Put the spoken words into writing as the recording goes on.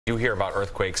You hear about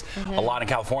earthquakes a lot in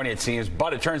California, it seems,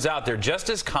 but it turns out they're just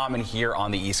as common here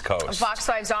on the East Coast. Fox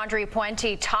 5's Andre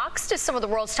Puente talks to some of the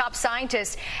world's top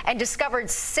scientists and discovered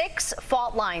 6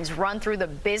 fault lines run through the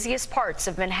busiest parts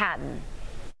of Manhattan.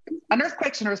 An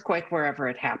earthquake's an earthquake wherever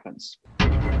it happens.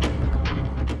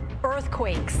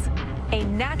 Earthquakes, a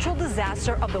natural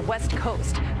disaster of the West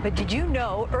Coast. But did you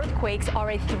know earthquakes are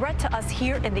a threat to us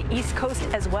here in the East Coast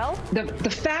as well?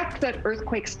 The fact that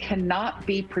earthquakes cannot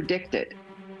be predicted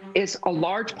is a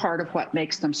large part of what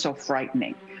makes them so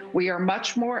frightening. We are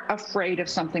much more afraid of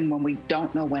something when we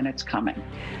don't know when it's coming.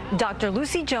 Dr.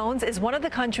 Lucy Jones is one of the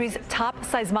country's top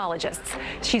seismologists.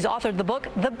 She's authored the book,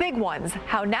 The Big Ones,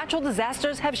 How Natural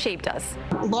Disasters Have Shaped Us.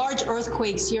 Large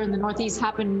earthquakes here in the Northeast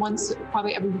happen once,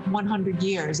 probably every 100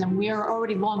 years, and we are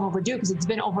already long overdue because it's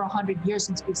been over 100 years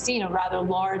since we've seen a rather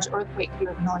large earthquake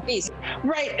here in the Northeast.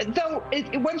 Right, though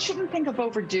one shouldn't think of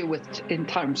overdue in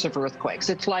terms of earthquakes.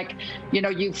 It's like, you know,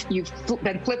 you've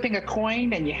been flipping a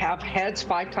coin and you have heads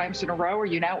 5 times in a row. Are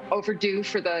you now overdue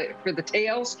for the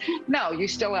tails? No, you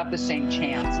still have the same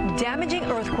chance. Damaging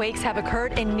earthquakes have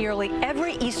occurred in nearly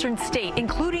every eastern state,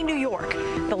 including New York,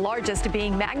 the largest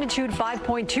being magnitude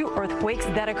 5.2 earthquakes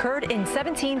that occurred in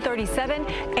 1737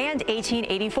 and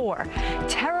 1884.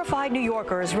 Terrified New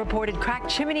Yorkers reported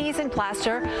cracked chimneys and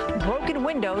plaster, broken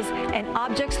windows, and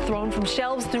objects thrown from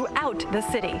shelves throughout the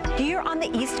city. Here on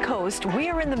the East Coast, we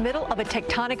are in the middle of a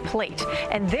tectonic plate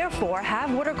and therefore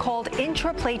have what are called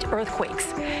intraplate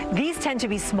earthquakes. These tend to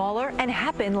be smaller and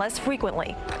happen less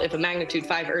frequently. If a magnitude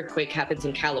 5 earthquake happens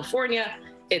in California,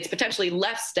 it's potentially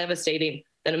less devastating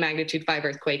than a magnitude 5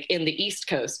 earthquake in the East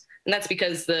Coast. And that's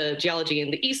because the geology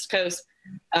in the East Coast,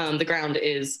 the ground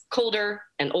is colder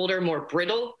and older, more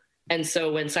brittle. And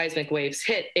so when seismic waves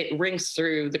hit, it rings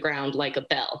through the ground like a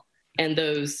bell. And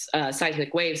those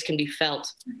seismic waves can be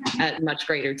felt at much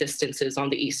greater distances on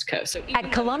the East Coast. So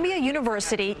at Columbia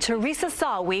University, Teresa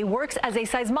Sawi works as a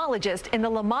seismologist in the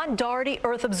Lamont Doherty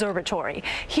Earth Observatory.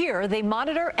 Here, they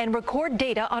monitor and record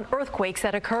data on earthquakes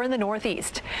that occur in the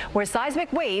Northeast, where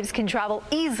seismic waves can travel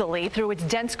easily through its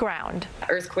dense ground.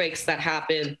 Earthquakes that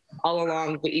happen all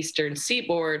along the eastern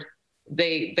seaboard,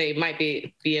 they might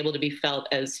be able to be felt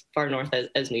as far north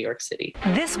as New York City.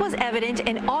 This was evident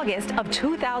in August of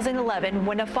 2011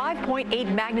 when a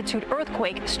 5.8 magnitude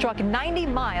earthquake struck 90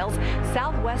 miles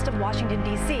southwest of Washington,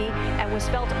 D.C. and was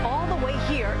felt all the way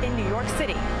here in New York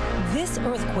City. This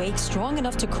earthquake strong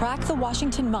enough to crack the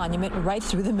Washington Monument right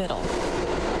through the middle.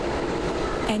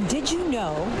 And did you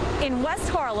know? In West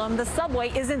Harlem, the subway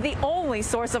isn't the only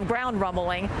source of ground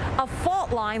rumbling. A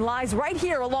fault line lies right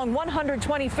here along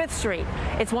 125th Street.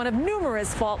 It's one of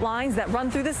numerous fault lines that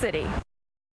run through the city.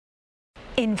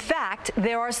 In fact,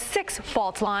 there are 6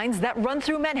 fault lines that run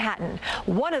through Manhattan.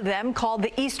 One of them, called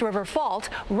the East River Fault,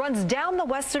 runs down the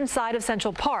western side of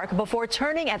Central Park before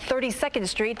turning at 32nd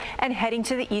Street and heading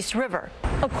to the East River.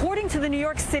 According to the New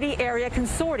York City Area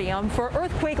Consortium for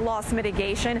Earthquake Loss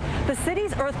Mitigation, the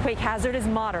city's earthquake hazard is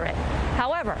moderate.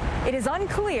 However, it is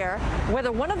unclear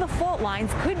whether one of the fault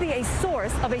lines could be a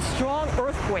source of a strong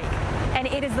earthquake, and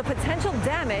it is the potential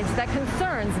damage that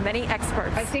concerns many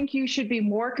experts. I think you should be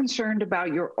more concerned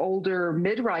about your older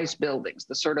mid-rise buildings,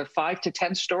 the sort of 5 to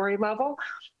 10 story level.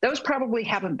 Those probably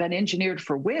haven't been engineered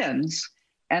for winds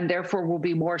and therefore will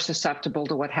be more susceptible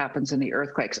to what happens in the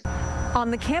earthquakes. On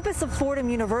the campus of Fordham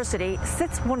University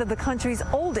sits one of the country's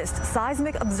oldest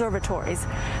seismic observatories.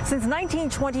 Since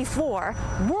 1924,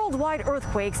 worldwide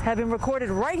earthquakes have been recorded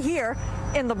right here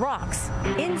in the Bronx.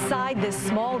 Inside this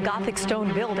small Gothic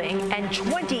stone building and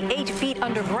 28 feet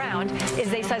underground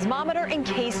is a seismometer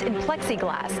encased in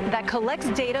plexiglass that collects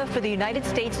data for the United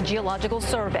States Geological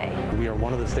Survey. We are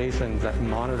one of the stations that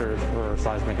monitors for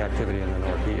seismic activity in the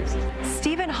Northeast.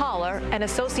 Stephen Holler, an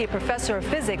associate professor of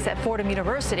physics at Fordham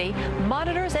University,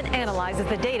 monitors and analyzes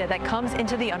the data that comes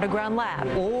into the underground lab.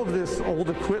 All of this old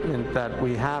equipment that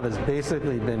we have has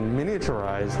basically been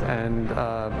miniaturized and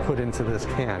put into this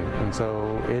can. And so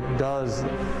it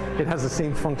has the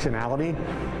same functionality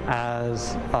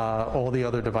as all the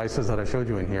other devices that I showed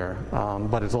you in here,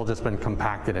 but it's all just been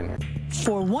compacted in here.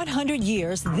 For 100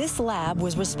 years, this lab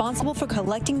was responsible for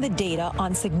collecting the data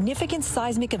on significant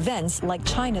seismic events like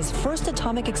China's first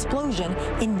atomic explosion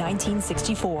in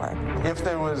 1964. If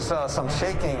there was some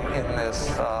shaking in this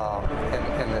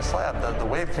lab, the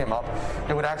wave came up,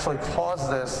 it would actually cause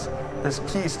this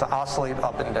piece to oscillate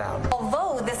up and down.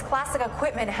 Although this classic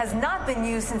equipment has not been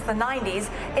used since the 90s,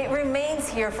 it remains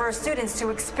here for students to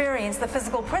experience the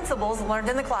physical principles learned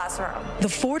in the classroom. The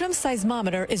Fordham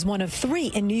seismometer is one of 3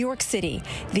 in New York City.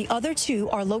 The other 2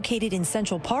 are located in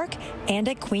Central Park and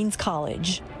at Queens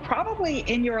College. Probably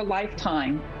in your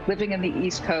lifetime, living in the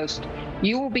East Coast,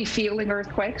 you will be feeling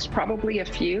earthquakes, probably a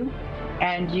few,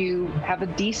 and you have a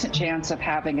decent chance of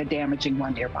having a damaging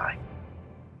one nearby.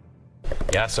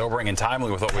 Yeah, sobering and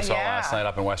timely with what we saw last night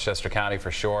up in Westchester County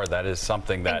for sure. That is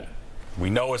something that we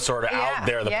know is sort of out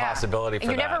there, the possibility for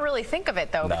and you that. never really think of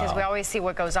it, though, because we always see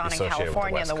what goes on in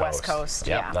California and the West Coast.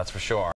 Yeah, that's for sure.